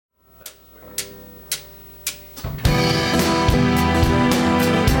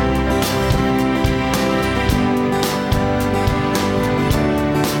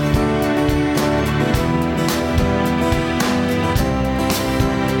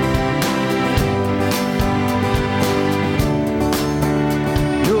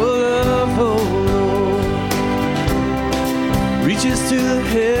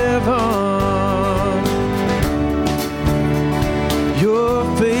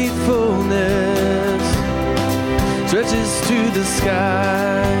stretches to the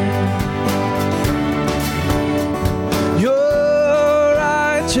sky. Your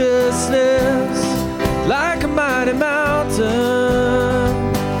righteousness like a mighty mountain.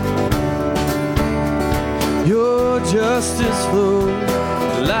 Your justice flows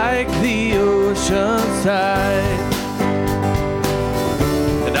like the ocean's tide.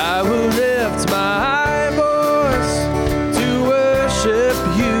 And I will lift my voice to worship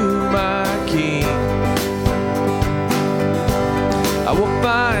you, my King. I will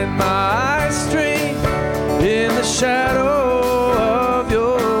find my strength in the shadow of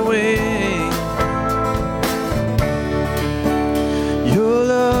your wing. Your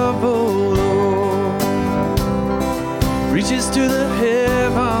love, oh Lord, reaches to the heavens.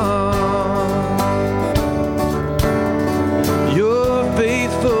 Your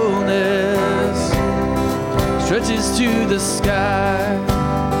faithfulness stretches to the sky.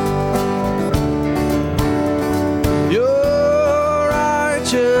 Your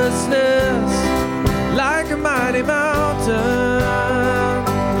righteousness like a mighty mountain.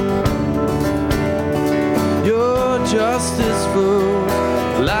 Your justice flows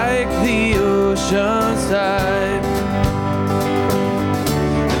like the ocean's tide.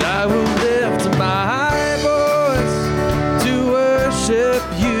 And I will lift my voice to worship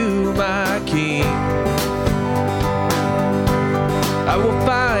you, my King. I will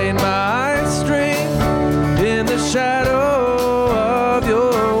find my strength in the shadow of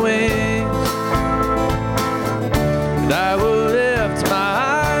your wings. And I will lift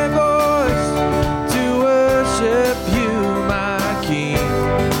my voice to worship you, my King.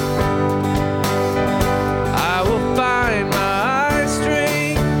 I will find my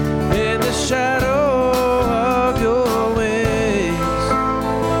strength in the shadow of your wings.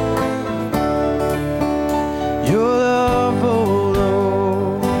 Your love, oh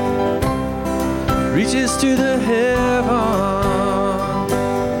Lord, reaches to the heavens.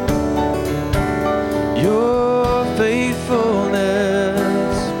 Your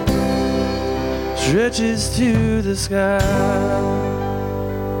faithfulness stretches to the sky.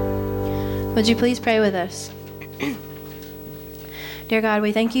 Would you please pray with us? Dear God,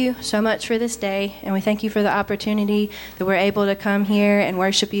 we thank you so much for this day, and we thank you for the opportunity that we're able to come here and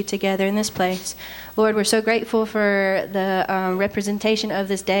worship you together in this place. Lord, we're so grateful for the representation of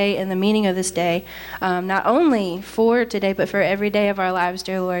this day and the meaning of this day, not only for today, but for every day of our lives,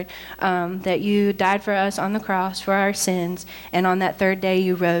 dear Lord, that you died for us on the cross for our sins, and on that third day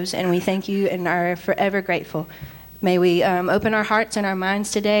you rose, and we thank you and are forever grateful. May we open our hearts and our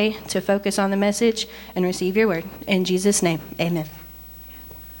minds today to focus on the message and receive your word. In Jesus' name, amen.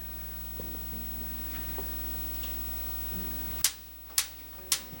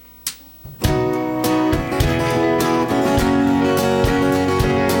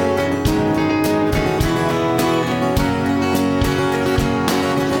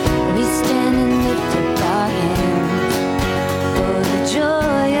 We stand and lift up our hands, for the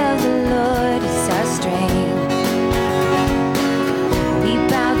joy of the Lord is our strength. We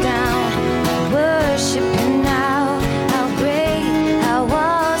bow down and worship Him now. How great, how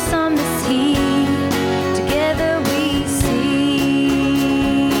awesome is He. Together we sing,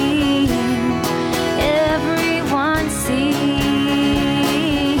 everyone sing.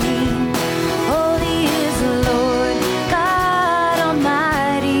 Holy is the Lord God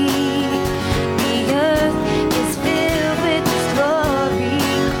Almighty. The earth is filled with His glory.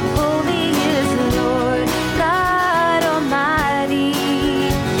 Holy is the Lord God Almighty.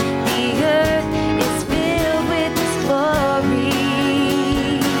 The earth is filled with His glory.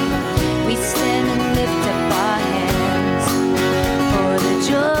 We stand and lift up our hands, for the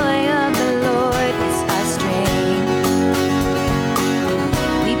joy of the Lord is our strength.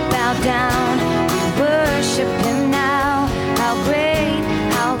 We bow down, we worship Him now. How great,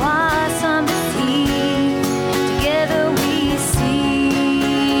 how awesome is He. Together we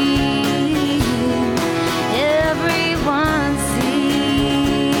sing, everyone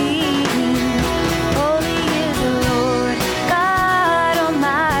sing. Holy is the Lord God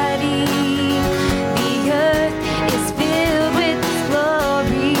Almighty. The earth is filled with His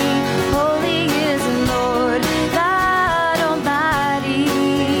glory. Holy is the Lord God Almighty.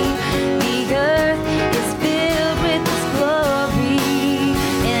 The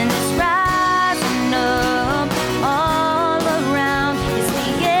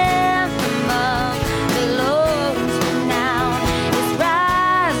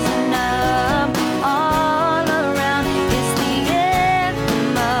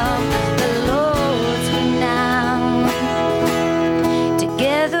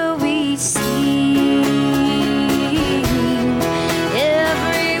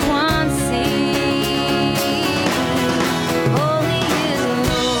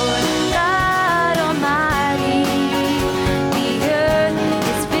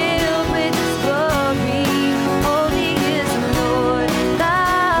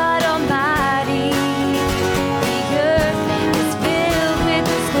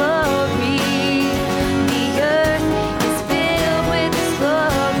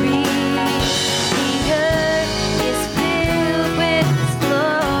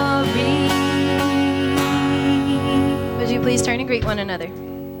please turn and greet one another.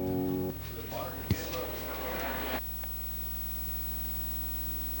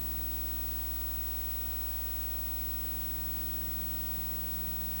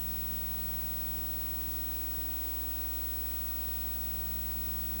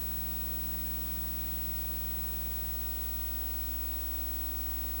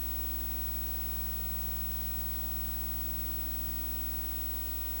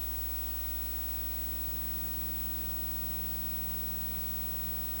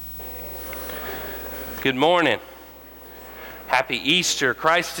 Good morning. Happy Easter.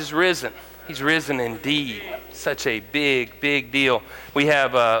 Christ is risen. He's risen indeed. Such a big, big deal. We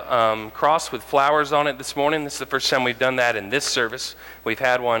have a cross with flowers on it this morning. This is the first time we've done that in this service. We've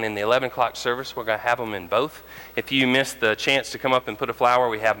had one in the 11 o'clock service. We're going to have them in both. If you missed the chance to come up and put a flower,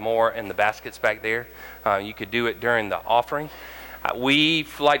 we have more in the baskets back there. You could do it during the offering. We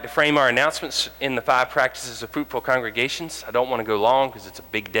like to frame our announcements in the 5 practices of fruitful congregations. I don't want to go long because it's a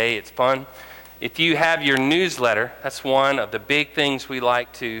big day. It's fun. If you have your newsletter, that's one of the big things we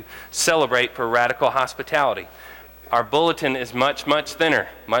like to celebrate for Radical Hospitality. Our bulletin is much, much thinner,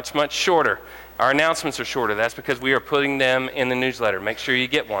 much, much shorter. Our announcements are shorter. That's because we are putting them in the newsletter. Make sure you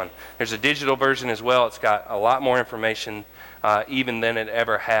get one. There's a digital version as well. It's got a lot more information even than it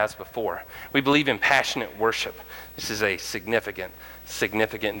ever has before. We believe in passionate worship. This is a significant,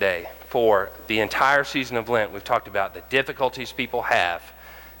 significant day. For the entire season of Lent, we've talked about the difficulties people have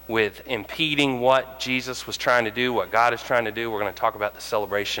with impeding what Jesus was trying to do, what God is trying to do. We're going to talk about the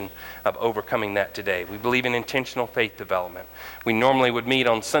celebration of overcoming that today. We believe in intentional faith development. We normally would meet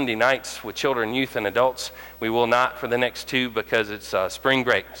on Sunday nights with children, youth, and adults. We will not for the next 2 because it's spring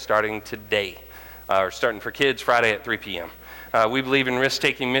break starting today, or starting for kids Friday at 3 p.m. We believe in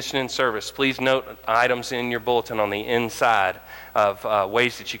risk-taking mission and service. Please note items in your bulletin on the inside of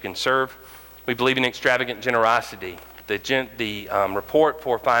ways that you can serve. We believe in extravagant generosity. The report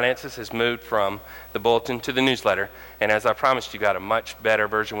for finances has moved from the bulletin to the newsletter, and as I promised you got a much better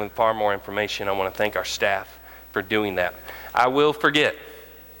version with far more information. I want to thank our staff for doing that. I will forget,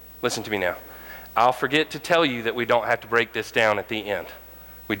 listen to me now, I'll forget to tell you that we don't have to break this down at the end.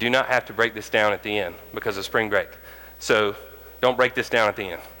 We do not have to break this down at the end because of spring break. So don't break this down at the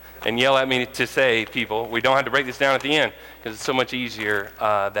end. And yell at me to say, people, we don't have to break this down at the end because it's so much easier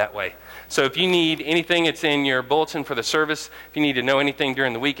that way. So if you need anything, it's in your bulletin for the service. If you need to know anything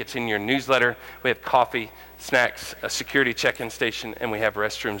during the week, it's in your newsletter. We have coffee, snacks, a security check-in station, and we have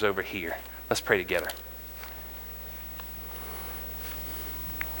restrooms over here. Let's pray together.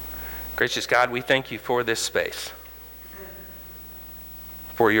 Gracious God, we thank you for this space,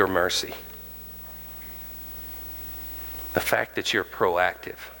 for your mercy, the fact that you're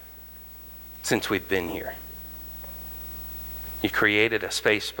proactive since we've been here. You created a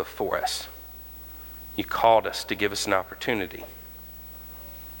space before us. You called us to give us an opportunity.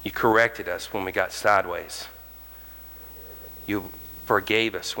 You corrected us when we got sideways. You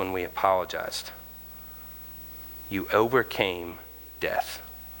forgave us when we apologized. You overcame death.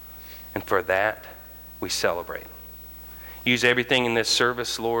 And for that, we celebrate. Use everything in this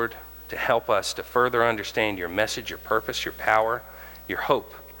service, Lord, to help us to further understand your message, your purpose, your power, your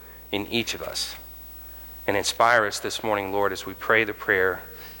hope in each of us. And inspire us this morning, Lord, as we pray the prayer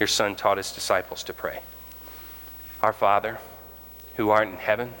your Son taught his disciples to pray. Our Father, who art in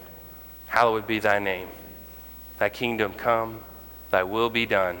heaven, hallowed be thy name. Thy kingdom come, thy will be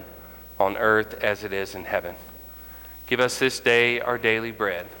done, on earth as it is in heaven. Give us this day our daily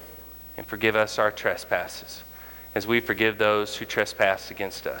bread, and forgive us our trespasses, as we forgive those who trespass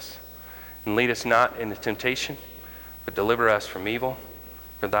against us. And lead us not into temptation, but deliver us from evil.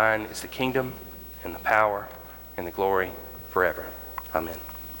 For thine is the kingdom, and the power, and the glory forever. Amen.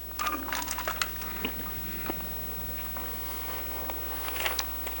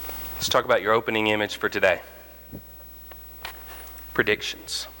 Let's talk about your opening image for today.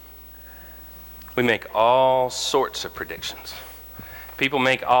 Predictions. We make all sorts of predictions. People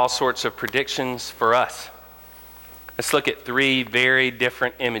make all sorts of predictions for us. Let's look at 3 very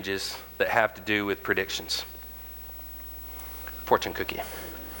different images that have to do with predictions. Fortune cookie.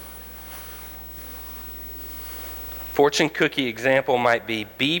 Fortune cookie example might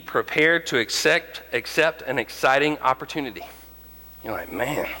be prepared to accept an exciting opportunity. You're like,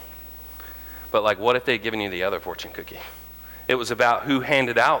 man. But like, what if they'd given you the other fortune cookie? It was about who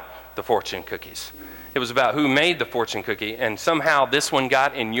handed out the fortune cookies. It was about who made the fortune cookie, and somehow this one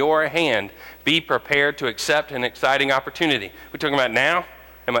got in your hand. Be prepared to accept an exciting opportunity. We're talking about now?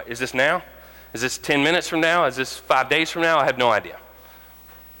 Is this now? Is this 10 minutes from now? Is this 5 days from now? I have no idea.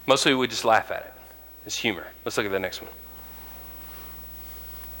 Mostly we just laugh at it. It's humor. Let's look at the next one.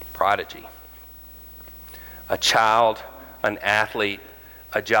 Prodigy. A child an athlete,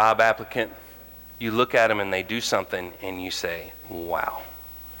 a job applicant, you look at them and they do something and you say, wow,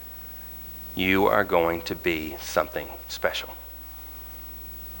 you are going to be something special.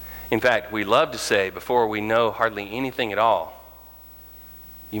 In fact, we love to say before we know hardly anything at all,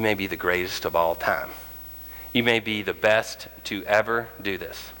 you may be the greatest of all time. You may be the best to ever do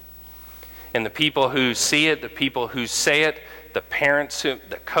this. And the people who see it, the people who say it, the parents,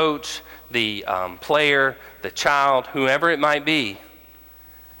 the coach, the player, the child, whoever it might be,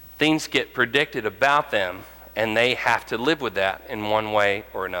 things get predicted about them and they have to live with that in one way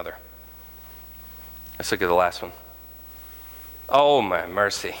or another. Let's look at the last one. Oh, my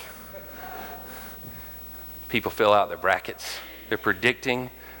mercy. People fill out their brackets. They're predicting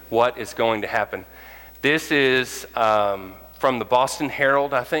what is going to happen. This is from the Boston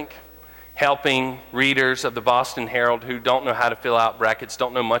Herald, I think, helping readers of the Boston Herald who don't know how to fill out brackets,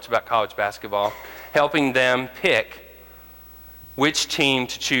 don't know much about college basketball, helping them pick which team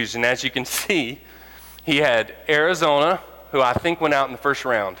to choose. And as you can see, he had Arizona, who I think went out in the first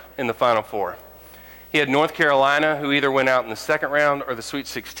round in the Final Four. He had North Carolina, who either went out in the second round or the Sweet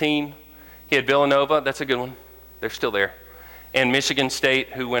 16. He had Villanova, that's a good one. They're still there. And Michigan State,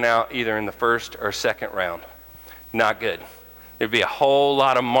 who went out either in the first or second round. Not good. There'd be a whole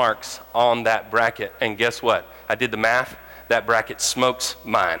lot of marks on that bracket. And guess what? I did the math. That bracket smokes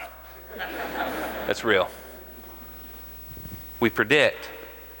mine. That's real. We predict.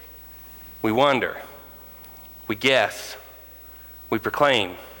 We wonder. We guess. We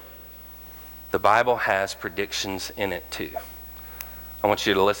proclaim. The Bible has predictions in it too. I want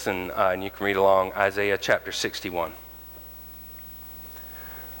you to listen, and you can read along Isaiah chapter 61.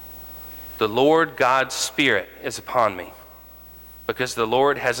 The Lord God's Spirit is upon me, because the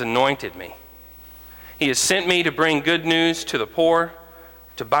Lord has anointed me. He has sent me to bring good news to the poor,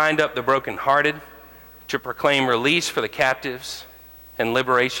 to bind up the brokenhearted, to proclaim release for the captives and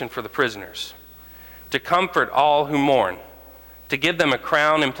liberation for the prisoners, to comfort all who mourn, to give them a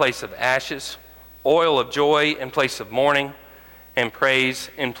crown in place of ashes, oil of joy in place of mourning, and praise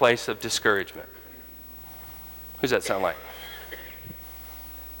in place of discouragement. Who's that sound like?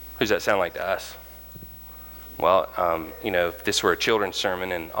 Who's that sound like to us? Well, if this were a children's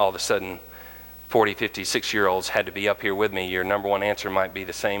sermon and all of a sudden 40, 50, 6-year-olds had to be up here with me, your number one answer might be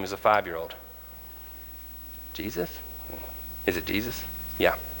the same as a 5-year-old. Jesus? Is it Jesus?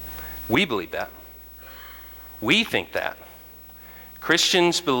 Yeah. We believe that. We think that.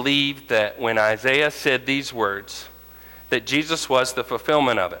 Christians believe that when Isaiah said these words, that Jesus was the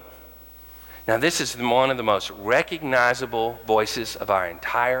fulfillment of it. Now, this is one of the most recognizable voices of our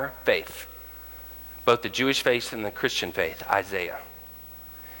entire faith, both the Jewish faith and the Christian faith, Isaiah,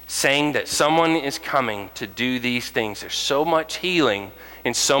 saying that someone is coming to do these things. There's so much healing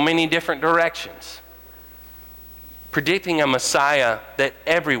in so many different directions, predicting a Messiah that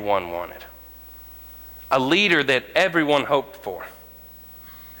everyone wanted, a leader that everyone hoped for,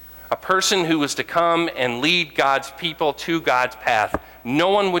 a person who was to come and lead God's people to God's path. No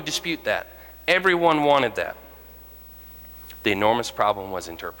one would dispute that. Everyone wanted that. The enormous problem was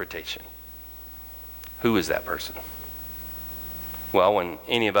interpretation. Who is that person? Well, when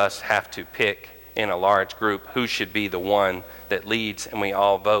any of us have to pick in a large group who should be the one that leads and we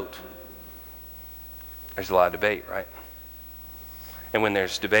all vote, there's a lot of debate, right? And when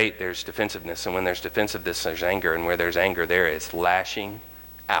there's debate, there's defensiveness. And when there's defensiveness, there's anger. And where there's anger, there is lashing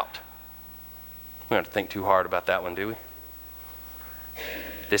out. We don't have to think too hard about that one, do we?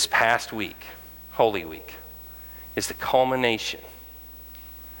 This past week, Holy Week, is the culmination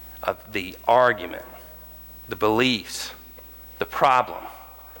of the argument, the beliefs, the problem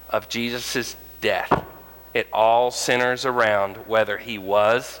of Jesus' death. It all centers around whether he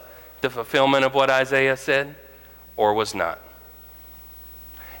was the fulfillment of what Isaiah said or was not.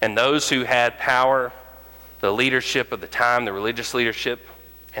 And those who had power, the leadership of the time, the religious leadership,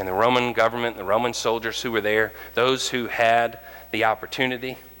 and the Roman government, the Roman soldiers who were there, those who had the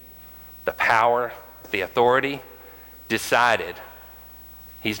opportunity, the power, the authority, decided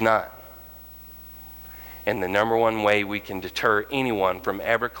he's not. And the number one way we can deter anyone from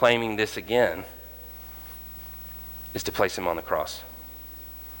ever claiming this again is to place him on the cross.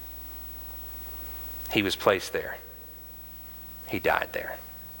 He was placed there. He died there.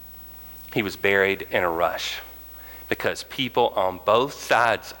 He was buried in a rush because people on both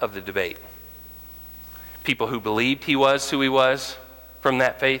sides of the debate, people who believed he was who he was from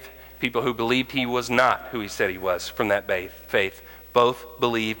that faith, people who believed he was not who he said he was from that faith, both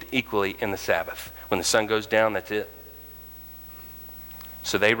believed equally in the Sabbath. When the sun goes down, that's it.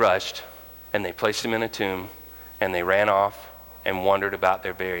 So they rushed and they placed him in a tomb and they ran off and wondered about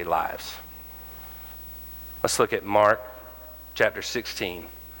their very lives. Let's look at Mark chapter 16,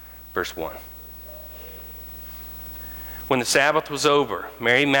 verse 1. When the Sabbath was over,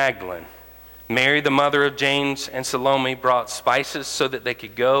 Mary Magdalene, Mary the mother of James, and Salome brought spices so that they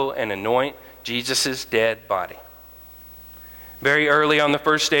could go and anoint Jesus' dead body. Very early on the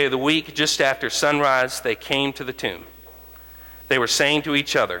first day of the week, just after sunrise, they came to the tomb. They were saying to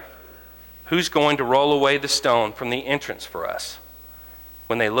each other, "Who's going to roll away the stone from the entrance for us?"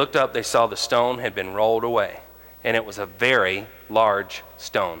 When they looked up, they saw the stone had been rolled away, and it was a very large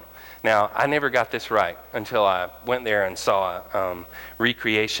stone. Now, I never got this right until I went there and saw a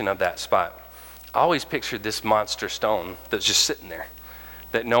recreation of that spot. I always pictured this monster stone that's just sitting there,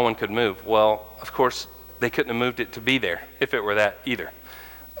 that no one could move. Well, of course, they couldn't have moved it to be there if it were that either.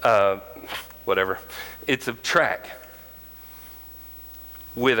 Whatever. It's a track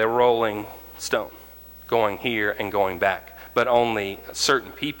with a rolling stone going here and going back. But only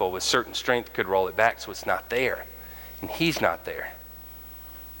certain people with certain strength could roll it back, so it's not there. And he's not there.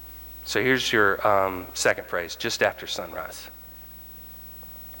 So here's your second phrase, just after sunrise.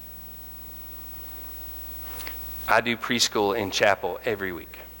 I do preschool in chapel every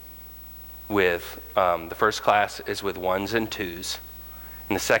week. With the first class is with 1s and 2s,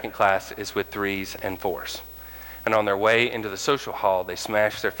 and the second class is with 3s and 4s. And on their way into the social hall, they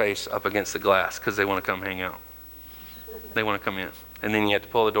smash their face up against the glass because they want to come hang out. They want to come in. And then you have to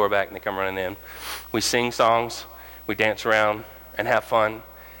pull the door back and they come running in. We sing songs, we dance around and have fun.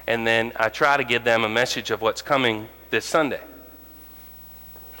 And then I try to give them a message of what's coming this Sunday.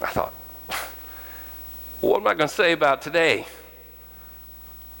 I thought, what am I going to say about today?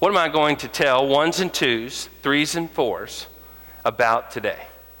 What am I going to tell 1s and 2s, 3s and 4s about today?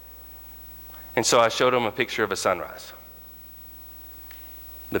 And so I showed them a picture of a sunrise.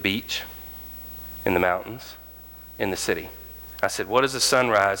 The beach, in the mountains, in the city. I said, what does the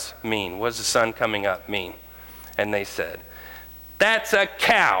sunrise mean? What does the sun coming up mean? And they said, that's a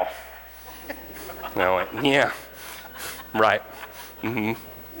cow. And I went, yeah, right. Mm-hmm.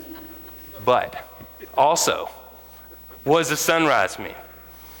 But also, what does the sunrise mean?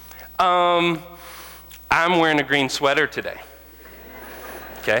 I'm wearing a green sweater today.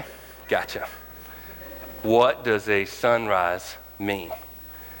 Okay, gotcha. What does a sunrise mean?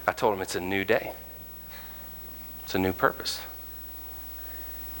 I told him it's a new day. It's a new purpose.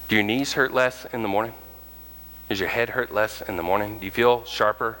 Do your knees hurt less in the morning? Does your head hurt less in the morning? Do you feel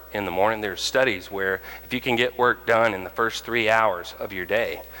sharper in the morning? There's studies where if you can get work done in the first 3 hours of your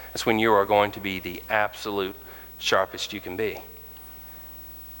day, that's when you are going to be the absolute sharpest you can be.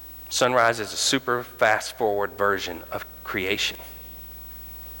 Sunrise is a super fast forward version of creation.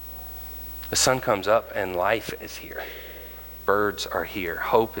 The sun comes up and life is here. Birds are here.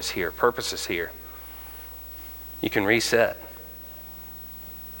 Hope is here. Purpose is here. You can reset.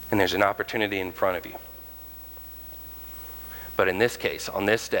 And there's an opportunity in front of you. But in this case, on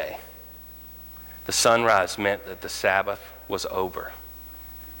this day, the sunrise meant that the Sabbath was over.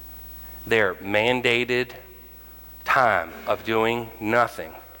 Their mandated time of doing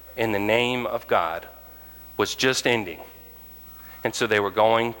nothing in the name of God was just ending. And so they were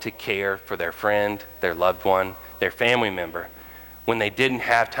going to care for their friend, their loved one, their family member, when they didn't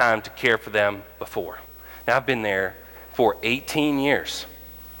have time to care for them before. Now, I've been there for 18 years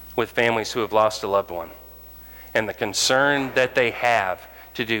with families who have lost a loved one. And the concern that they have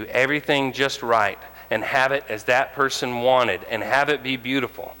to do everything just right and have it as that person wanted and have it be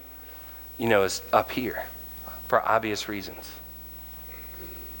beautiful, is up here for obvious reasons.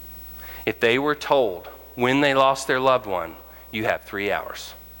 If they were told when they lost their loved one, you have 3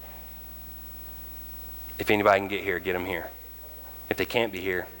 hours. If anybody can get here, get them here. If they can't be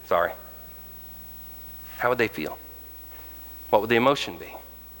here, sorry. How would they feel? What would the emotion be?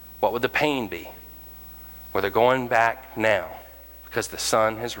 What would the pain be? Well, they're going back now because the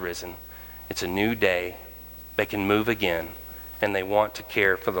sun has risen. It's a new day. They can move again, and they want to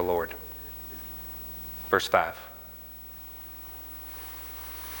care for the Lord. Verse 5.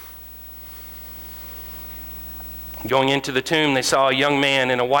 Going into the tomb, they saw a young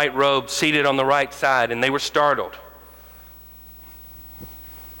man in a white robe seated on the right side, and they were startled.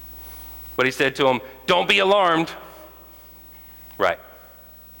 But he said to them, "Don't be alarmed." Right,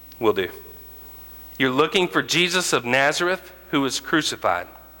 will do. You're looking for Jesus of Nazareth, who was crucified.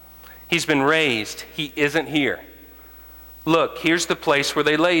 He's been raised. He isn't here. Look, here's the place where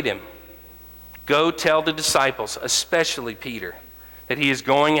they laid him. Go tell the disciples, especially Peter, that he is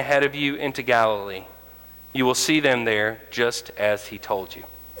going ahead of you into Galilee. You will see them there just as he told you.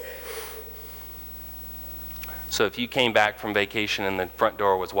 So if you came back from vacation and the front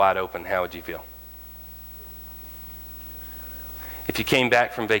door was wide open, how would you feel? If you came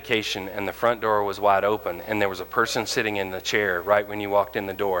back from vacation and the front door was wide open and there was a person sitting in the chair right when you walked in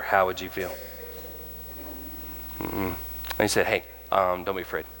the door, how would you feel? They said, hey, don't be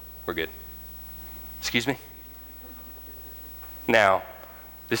afraid. We're good. Excuse me? Now,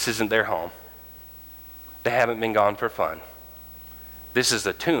 this isn't their home. They haven't been gone for fun. This is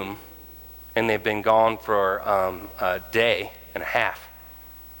a tomb, and they've been gone for a day and a half.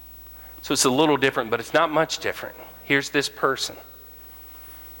 So it's a little different, but it's not much different. Here's this person.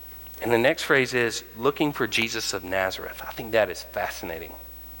 And the next phrase is, looking for Jesus of Nazareth. I think that is fascinating.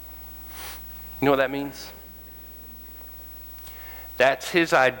 You know what that means? That's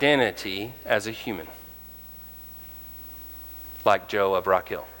his identity as a human. Like Joe of Rock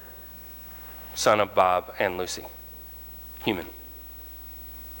Hill, son of Bob and Lucy. Human.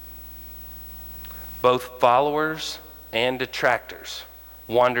 Both followers and detractors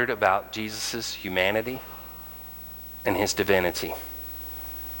wondered about Jesus' humanity and his divinity.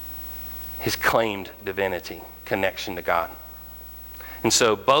 His claimed divinity, connection to God. And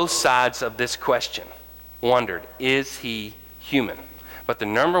so both sides of this question wondered, is he human? But the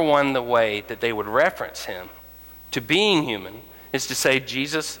number one, the way that they would reference him to being human is to say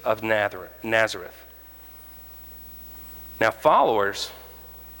Jesus of Nazareth. Now followers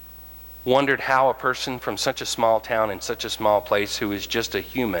wondered how a person from such a small town in such a small place who is just a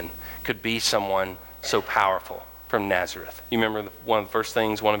human could be someone so powerful from Nazareth. You remember one of the first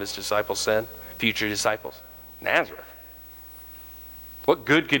things one of his disciples said? Future disciples. Nazareth. What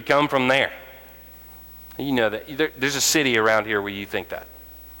good could come from there? You know that there's a city around here where you think that.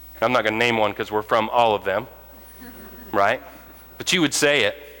 I'm not going to name one because we're from all of them, right? But you would say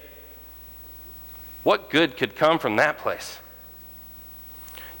it. What good could come from that place?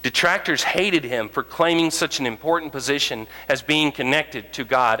 Detractors hated him for claiming such an important position as being connected to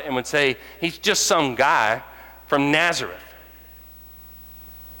God and would say, he's just some guy from Nazareth.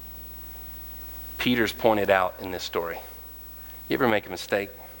 Peter's pointed out in this story. You ever make a mistake?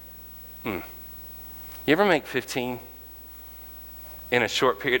 You ever make 15 in a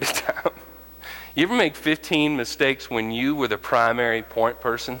short period of time? You ever make 15 mistakes when you were the primary point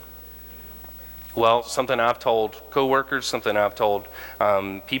person? Well, something I've told coworkers, something I've told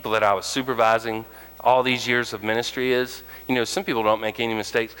people that I was supervising all these years of ministry is, you know, some people don't make any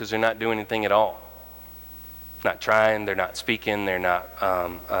mistakes because they're not doing anything at all. Not trying, they're not speaking, they're not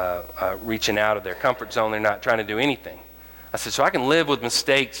reaching out of their comfort zone, they're not trying to do anything. I said, so I can live with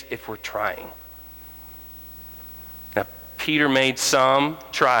mistakes if we're trying. Now, Peter made some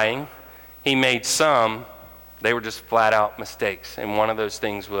trying. He made some, they were just flat out mistakes. And one of those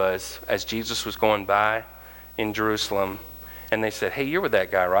things was, as Jesus was going by in Jerusalem, and they said, hey, you're with that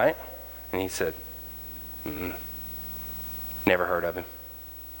guy, right? And he said, never heard of him.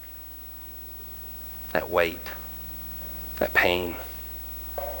 That weight, that pain,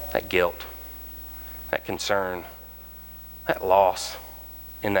 that guilt, that concern, that loss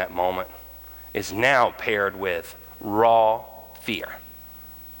in that moment is now paired with raw fear.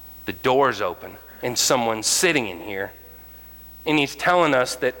 The door's open and someone's sitting in here and he's telling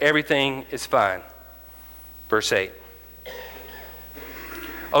us that everything is fine. Verse 8.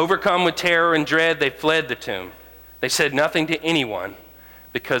 Overcome with terror and dread, they fled the tomb. They said nothing to anyone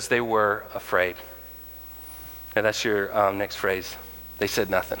because they were afraid. Now that's your next phrase. They said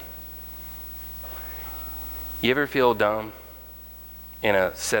nothing. You ever feel dumb in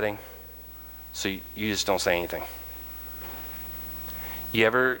a setting so you just don't say anything? You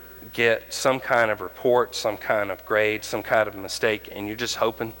ever get some kind of report, some kind of grade, some kind of mistake, and you're just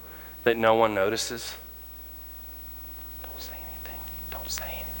hoping that no one notices? Don't say anything. Don't say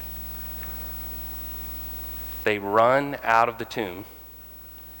anything. They run out of the tomb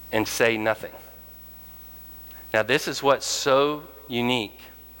and say nothing. Now, this is what's so unique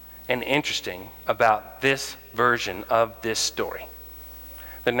and interesting about this version of this story.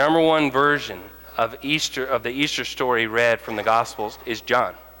 The number one version of the Easter story read from the Gospels is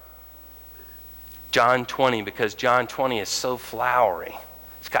John. John 20, because John 20 is so flowery.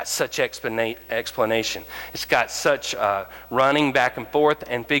 It's got such explanation. It's got such running back and forth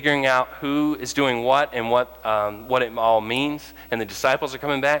and figuring out who is doing what and what it all means. And the disciples are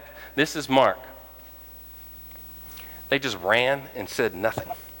coming back. This is Mark. They just ran and said nothing.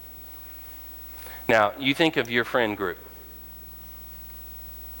 Now, you think of your friend group.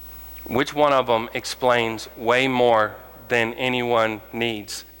 Which one of them explains way more than anyone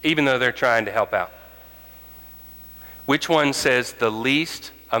needs, even though they're trying to help out? Which one says the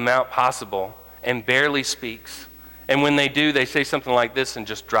least amount possible and barely speaks? And when they do, they say something like this and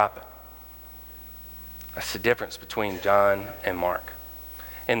just drop it. That's the difference between John and Mark.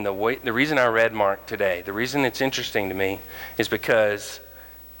 And the reason I read Mark today, the reason it's interesting to me is because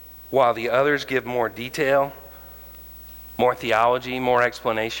while the others give more detail, more theology, more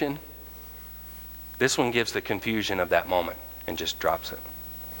explanation, this one gives the confusion of that moment and just drops it.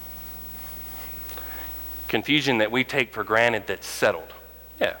 Confusion that we take for granted that's settled.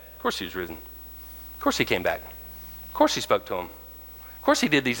 Yeah, of course he was risen. Of course he came back. Of course he spoke to him. Of course he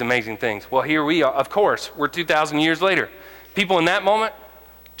did these amazing things. Well, here we are. Of course, we're 2,000 years later. People in that moment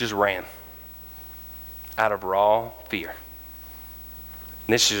just ran out of raw fear.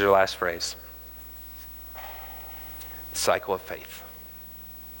 And this is your last phrase. The cycle of faith.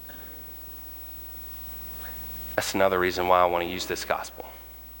 That's another reason why I want to use this gospel.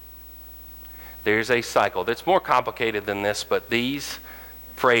 There's a cycle that's more complicated than this, but these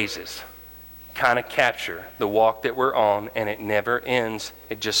phrases kind of capture the walk that we're on, and it never ends.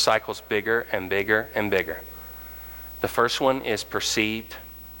 It just cycles bigger and bigger and bigger. The first one is perceived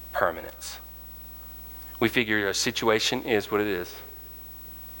permanence. We figure a situation is what it is.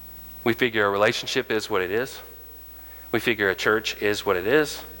 We figure a relationship is what it is. We figure a church is what it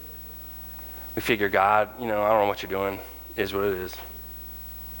is. We figure God, I don't know what you're doing, is what it is.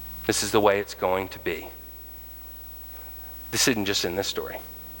 This is the way it's going to be. This isn't just in this story.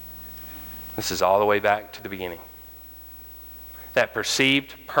 This is all the way back to the beginning. That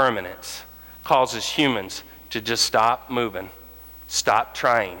perceived permanence causes humans to just stop moving, stop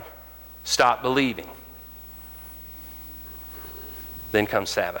trying, stop believing. Then comes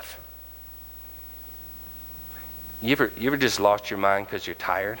Sabbath. You ever just lost your mind because you're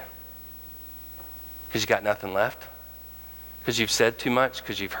tired? Because you got nothing left? Because you've said too much,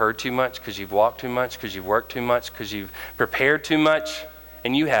 because you've heard too much, because you've walked too much, because you've worked too much, because you've prepared too much,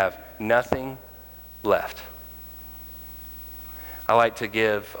 and you have nothing left. I like to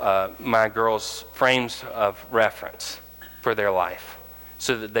give my girls frames of reference for their life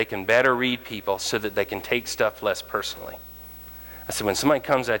so that they can better read people, so that they can take stuff less personally. I said, when somebody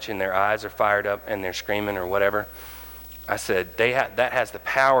comes at you and their eyes are fired up and they're screaming or whatever, I said, that has the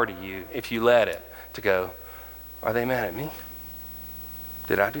power to you, if you let it, to go, are they mad at me?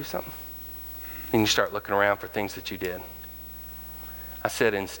 Did I do something? And you start looking around for things that you did. I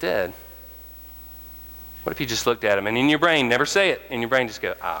said, instead, what if you just looked at them and in your brain, never say it, in your brain just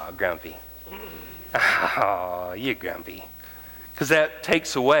go, grumpy. Oh, you grumpy. Because that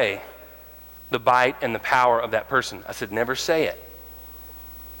takes away the bite and the power of that person. I said, never say it.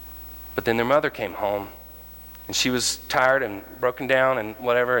 But then their mother came home and she was tired and broken down and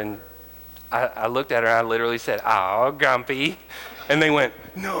whatever, and I looked at her and I literally said, oh, grumpy. And they went,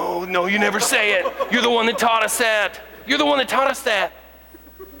 no, you never say it. You're the one that taught us that. You're the one that taught us that.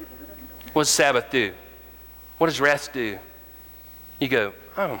 What does Sabbath do? What does rest do? You go,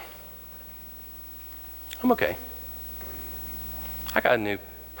 oh, I'm okay. I got a new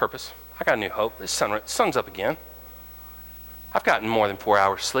purpose. I got a new hope. The sun's up again. I've gotten more than 4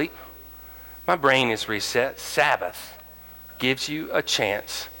 hours sleep. My brain is reset. Sabbath gives you a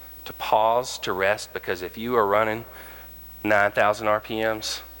chance to pause, to rest, because if you are running 9,000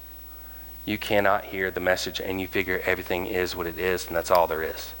 RPMs, you cannot hear the message, and you figure everything is what it is, and that's all there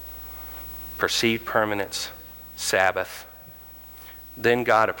is. Perceived permanence, Sabbath. Then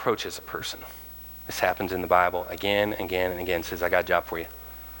God approaches a person. This happens in the Bible again and again and again. Says, I got a job for you.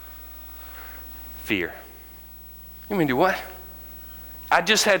 Fear. You mean do what? I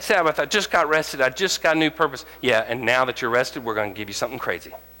just had Sabbath. I just got rested. I just got a new purpose. Yeah, and now that you're rested, we're going to give you something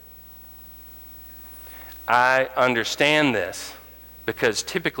crazy. I understand this because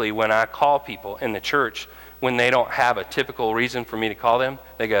typically when I call people in the church, when they don't have a typical reason for me to call them,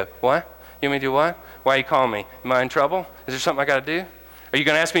 they go, what? You want me to do what? Why are you calling me? Am I in trouble? Is there something I got to do? Are you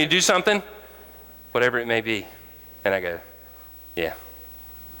going to ask me to do something? Whatever it may be. And I go, yeah.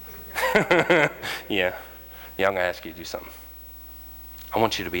 Yeah, I'm going to ask you to do something. I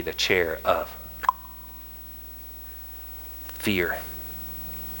want you to be the chair of fear.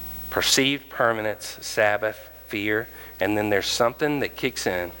 Perceived permanence, Sabbath, fear, and then there's something that kicks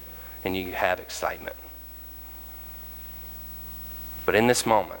in and you have excitement. But in this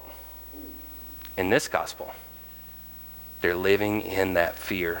moment, in this gospel, they're living in that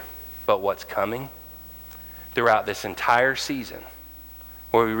fear. But what's coming throughout this entire season,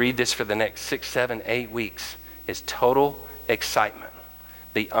 where we read this for the next 6, 7, 8 weeks, is total excitement.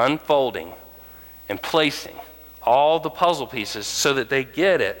 The unfolding and placing all the puzzle pieces so that they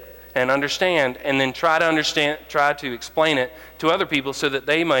get it and understand, and then try to explain it to other people so that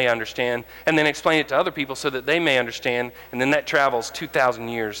they may understand, and then explain it to other people so that they may understand, and then that travels 2,000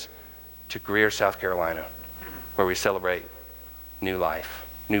 years to Greer, South Carolina, where we celebrate new life,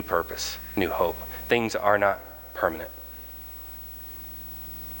 new purpose, new hope. Things are not permanent.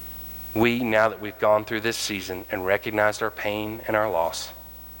 We, now that we've gone through this season and recognized our pain and our loss,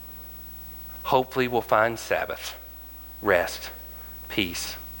 hopefully we'll find Sabbath, rest,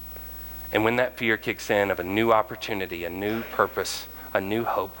 peace. And when that fear kicks in of a new opportunity, a new purpose, a new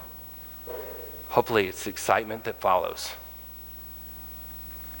hope, hopefully it's excitement that follows.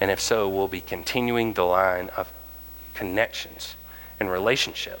 And if so, we'll be continuing the line of connections and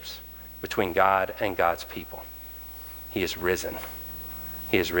relationships between God and God's people. He is risen.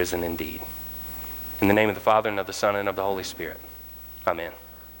 He is risen indeed. In the name of the Father, and of the Son, and of the Holy Spirit. Amen.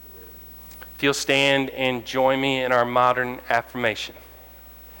 If you'll stand and join me in our modern affirmation.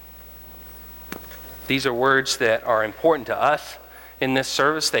 These are words that are important to us in this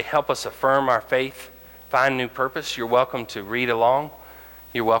service. They help us affirm our faith, find new purpose. You're welcome to read along.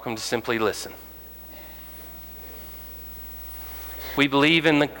 You're welcome to simply listen. We believe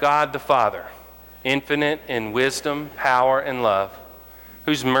in the God the Father, infinite in wisdom, power, and love,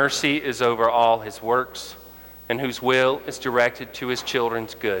 whose mercy is over all his works, and whose will is directed to his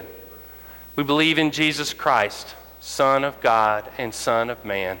children's good. We believe in Jesus Christ, Son of God and Son of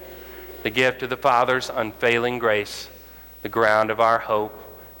man, the gift of the Father's unfailing grace, the ground of our hope,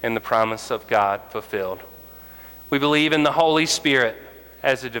 and the promise of God fulfilled. We believe in the Holy Spirit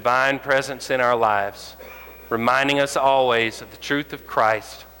as a divine presence in our lives, reminding us always of the truth of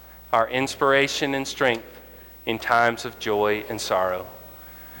Christ, our inspiration and strength in times of joy and sorrow.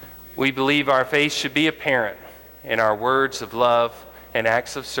 We believe our faith should be apparent in our words of love and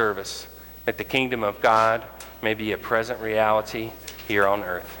acts of service, that the kingdom of God may be a present reality here on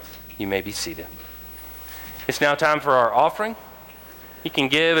earth. You may be seated. It's now time for our offering. You can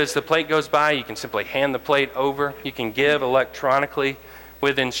give as the plate goes by. You can simply hand the plate over. You can give electronically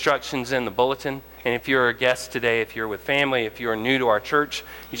with instructions in the bulletin. And if you're a guest today, if you're with family, if you're new to our church,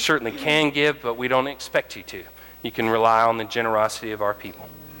 you certainly can give, but we don't expect you to. You can rely on the generosity of our people.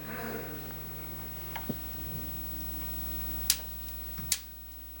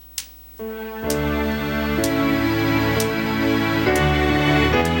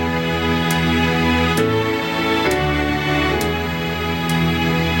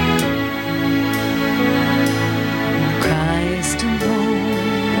 Christ alone,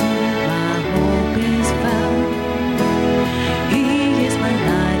 my hope is found. He is my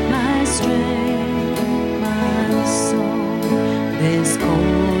light, my strength, my soul. This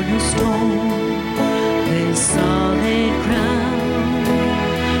cornerstone, this solid ground,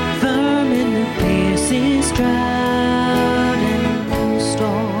 firm in the fiercest drought and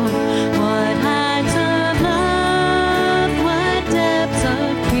storm. What heights of love, what depths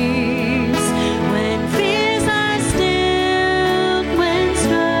of peace, when fears are stilled, when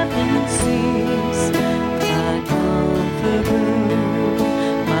struggling cease. My comforter,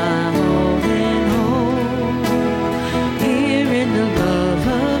 my all in all, here in the love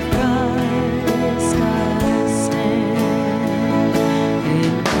of Christ I stand.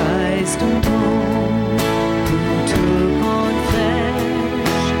 In Christ alone, who took on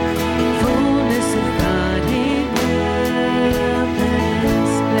flesh, fullness of God in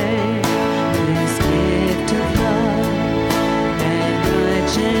helpless flesh, this gift of love and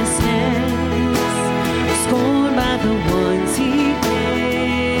righteousness, scorned by the ones he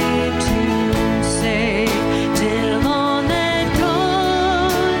came to save, till on that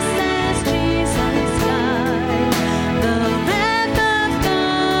cross as Jesus died, the wrath of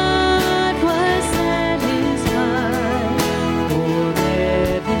God was satisfied. For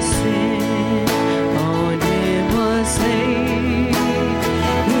every sin on him was laid.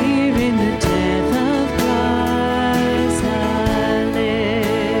 Here in the death of Christ I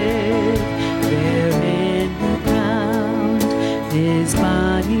live. There in the ground his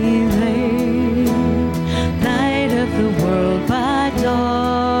body lay, light of the world by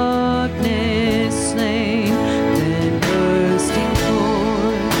darkness slain, then bursting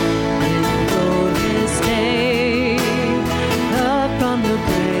forth in glorious day, up from the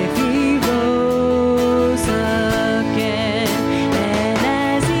grave he rose again. And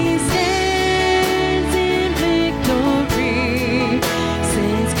as he stands in victory,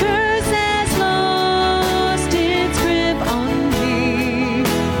 sin's curse has lost its grip on me.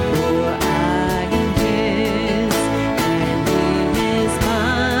 For I am his, and he is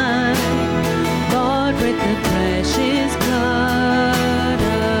mine, bought with the precious blood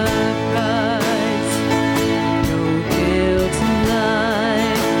of Christ. No guilt in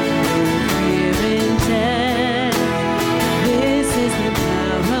life, no fear in death. This is the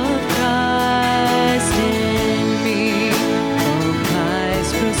power of Christ in me. From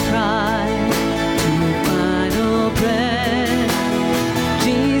Christ's first cry to final breath,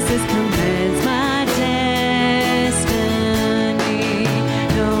 Jesus commands my destiny.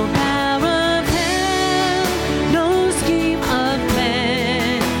 No power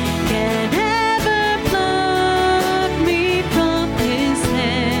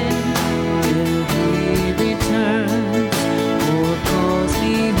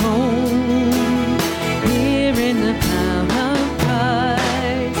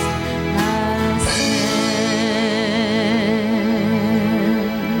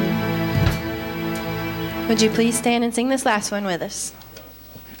Would you please stand and sing this last one with us?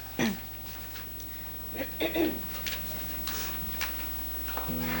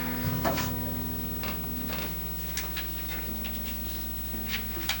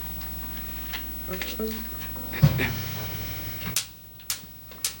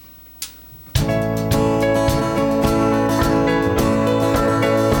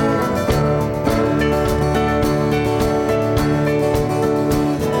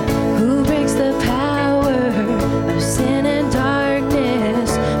 Who breaks the power of sin and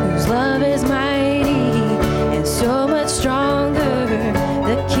darkness, whose love is mighty and so much stronger,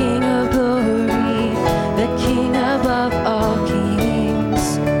 the King of glory, the King above all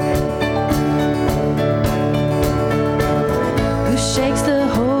kings, who shakes the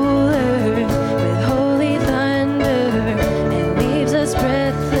whole earth with holy thunder and leaves us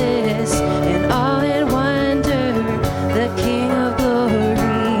breathless and all in wonder, the King of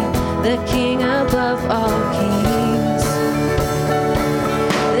glory, the King above all kings.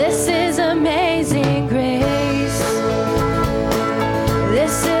 This is amazing grace.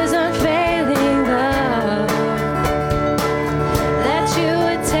 This is unfailing love, that you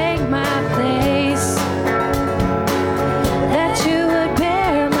would take my place, that you would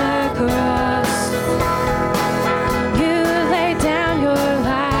bear my cross. You laid down your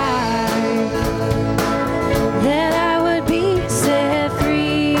life, that I would be set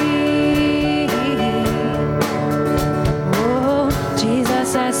free. Oh,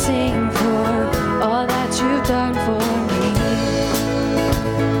 Jesus, I sing for all that you've done for me.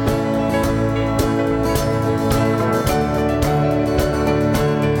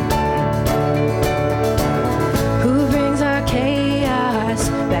 Who brings our chaos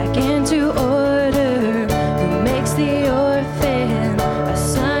back into order, who makes the orphan a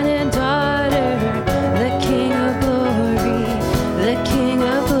son and daughter, the King of glory, the King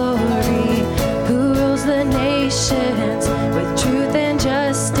of glory, who rules the nations with truth and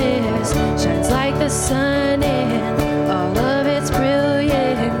justice, shines like the sun in all of its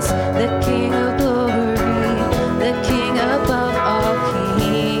brilliance, the King of glory, the King above all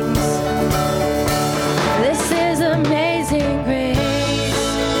kings. This is amazing grace.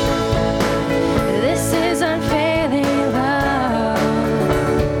 This is unfailing love,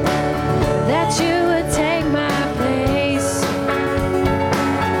 that you would take my place,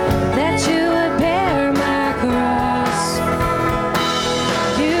 that you would bear my cross.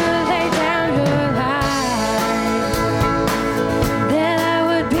 You laid down your life, that I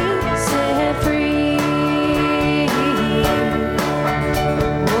would be set free.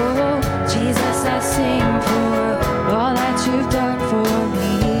 Oh, Jesus, I sing for all that you've done for me.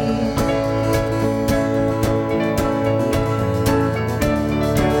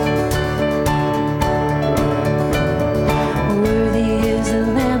 Worthy is the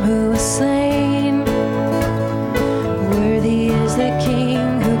Lamb who was slain. Worthy is the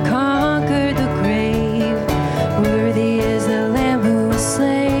King who conquered the grave. Worthy is the Lamb who was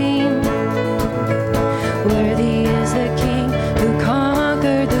slain. Worthy is the King who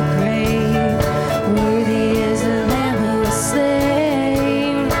conquered the grave. Worthy is the Lamb who was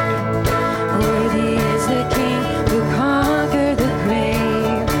slain. Worthy is the King who conquered the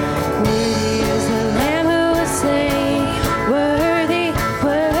grave. Worthy is the Lamb who was slain. Worthy,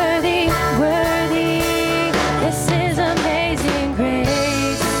 worthy, worthy. This is amazing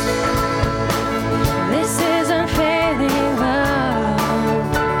grace. This is unfailing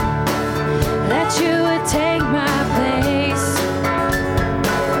love, that you would take my place,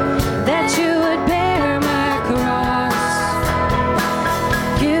 that you would bear my cross.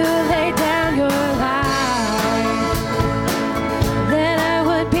 You laid down your life, that I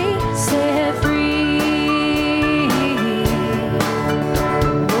would be set free.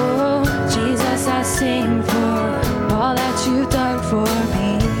 Oh, Jesus, I sing for all that you've done for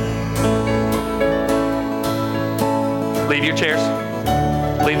me. Leave your chairs,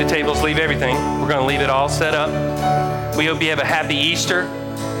 leave the tables, leave everything. We're going to leave it all set up. We hope you have a happy Easter.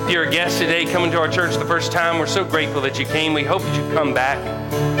 If you're a guest today coming to our church the first time, we're so grateful that you came. We hope that you come back.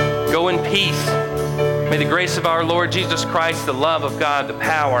 Go in peace. May the grace of our Lord Jesus Christ, the love of God, the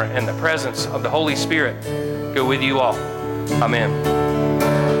power, and the presence of the Holy Spirit go with you all. Amen.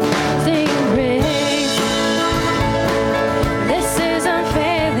 Sing praise. This is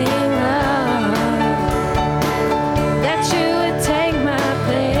unfailing love, that you would take my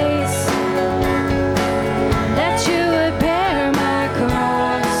place, that you would bear my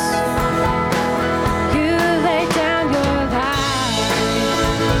cross. You laid down your life,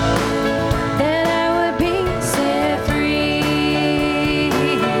 that I would be set free.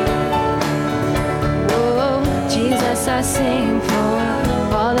 Oh, Jesus, I sing for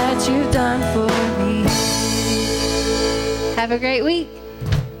all that you've done for me. Have a great week.